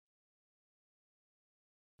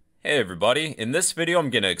Hey everybody, in this video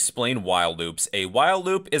I'm going to explain while loops. A while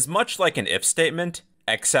loop is much like an if statement,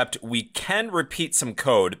 except we can repeat some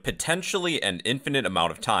code potentially an infinite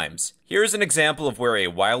amount of times. Here's an example of where a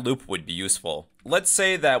while loop would be useful. Let's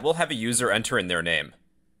say that we'll have a user enter in their name.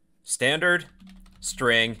 Standard,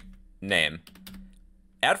 string, name.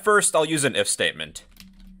 At first I'll use an if statement.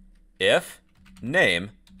 If,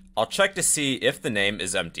 name, I'll check to see if the name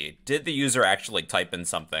is empty. Did the user actually type in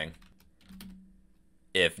something?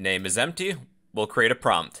 If name is empty, we'll create a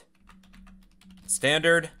prompt.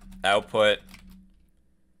 Standard, output,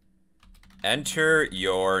 enter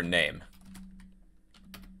your name.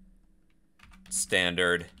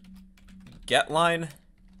 Standard, getLine,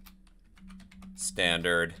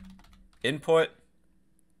 standard, input,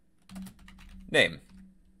 name.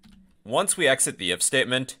 Once we exit the if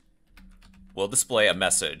statement, we'll display a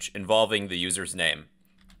message involving the user's name.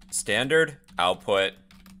 Standard, output,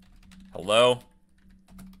 hello,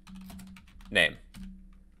 name.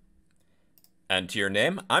 Enter your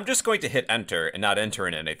name. I'm just going to hit enter and not enter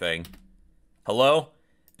in anything. Hello,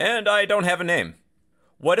 and I don't have a name.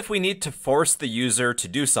 What if we need to force the user to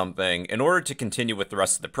do something in order to continue with the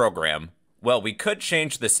rest of the program? Well, we could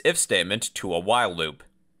change this if statement to a while loop.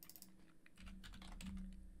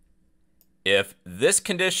 If this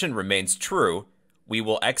condition remains true, we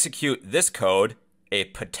will execute this code a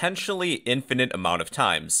potentially infinite amount of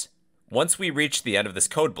times. Once we reach the end of this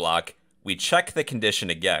code block, we check the condition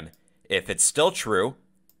again. If it's still true,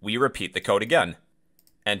 we repeat the code again.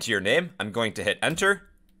 Enter your name. I'm going to hit enter.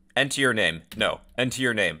 Enter your name. No. Enter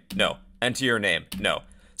your name. No. Enter your name. No.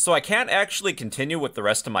 So I can't actually continue with the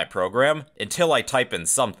rest of my program until I type in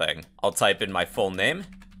something. I'll type in my full name,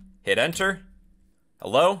 hit enter.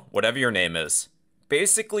 Hello, whatever your name is.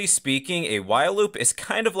 Basically speaking, a while loop is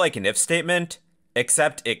kind of like an if statement,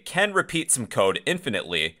 except it can repeat some code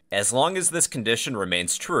infinitely, as long as this condition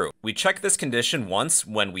remains true. We check this condition once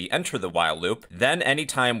when we enter the while loop, then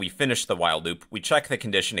anytime we finish the while loop, we check the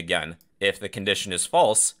condition again. If the condition is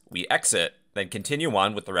false, we exit, then continue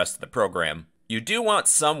on with the rest of the program. You do want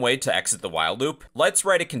some way to exit the while loop. Let's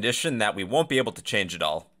write a condition that we won't be able to change at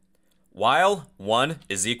all. While 1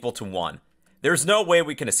 is equal to 1. There's no way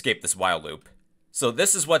we can escape this while loop. So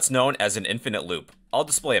this is what's known as an infinite loop. I'll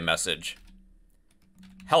display a message.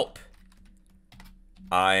 Help.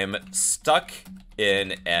 I'm stuck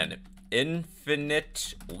in an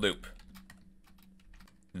infinite loop.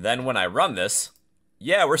 Then when I run this,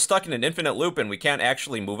 yeah, we're stuck in an infinite loop and we can't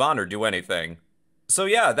actually move on or do anything. So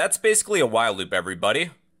yeah, that's basically a while loop,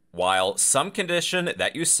 everybody. While some condition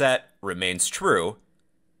that you set remains true,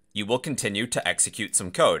 you will continue to execute some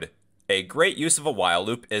code. A great use of a while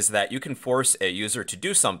loop is that you can force a user to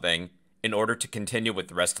do something in order to continue with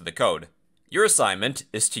the rest of the code. Your assignment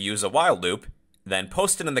is to use a while loop, then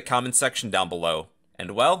post it in the comments section down below.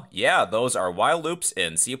 And well, yeah, those are while loops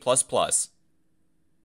in C++.